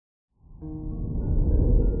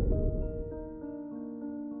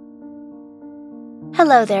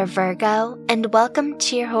Hello there, Virgo, and welcome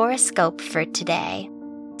to your horoscope for today,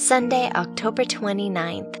 Sunday, October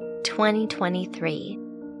 29th, 2023.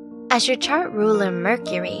 As your chart ruler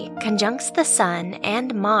Mercury conjuncts the Sun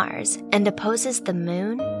and Mars and opposes the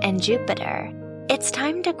Moon and Jupiter, it's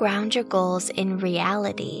time to ground your goals in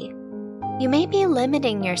reality. You may be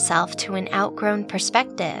limiting yourself to an outgrown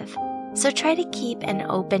perspective, so try to keep an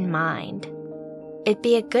open mind. It'd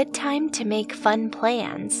be a good time to make fun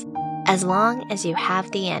plans, as long as you have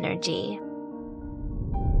the energy.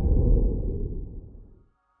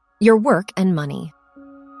 Your work and money.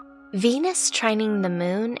 Venus trining the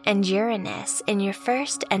Moon and Uranus in your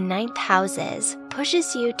 1st and 9th houses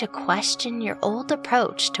pushes you to question your old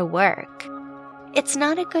approach to work. It's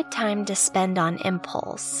not a good time to spend on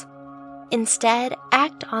impulse. Instead,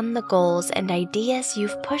 act on the goals and ideas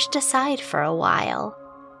you've pushed aside for a while.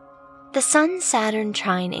 The Sun-Saturn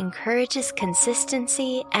trine encourages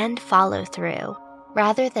consistency and follow-through,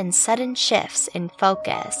 rather than sudden shifts in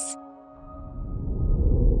focus.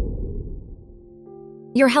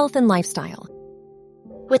 Your health and lifestyle.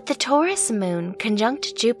 With the Taurus Moon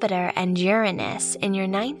conjunct Jupiter and Uranus in your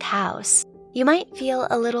 9th house, you might feel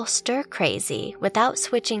a little stir-crazy without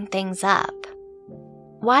switching things up.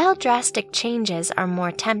 While drastic changes are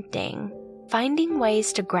more tempting, finding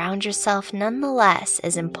ways to ground yourself nonetheless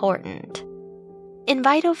is important.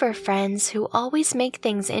 Invite over friends who always make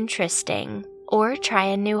things interesting, or try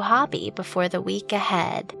a new hobby before the week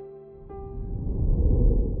ahead.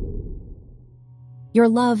 Your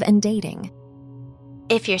love and dating.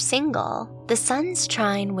 If you're single, the Sun's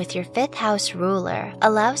trine with your 5th house ruler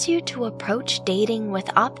allows you to approach dating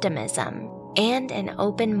with optimism and an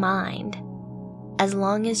open mind. As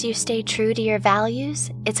long as you stay true to your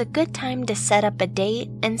values, it's a good time to set up a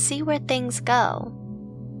date and see where things go.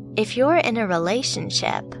 If you're in a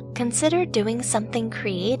relationship, consider doing something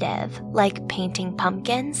creative like painting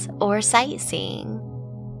pumpkins or sightseeing.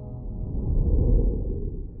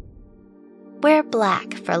 Wear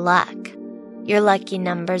black for luck. Your lucky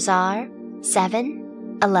numbers are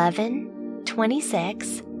 7, 11,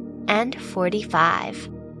 26, and 45.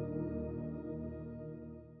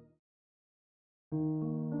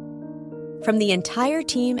 From the entire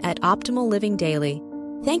team at Optimal Living Daily,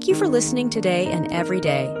 thank you for listening today and every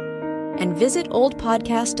day. And visit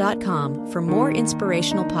oldpodcast.com for more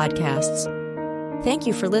inspirational podcasts. Thank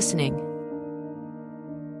you for listening.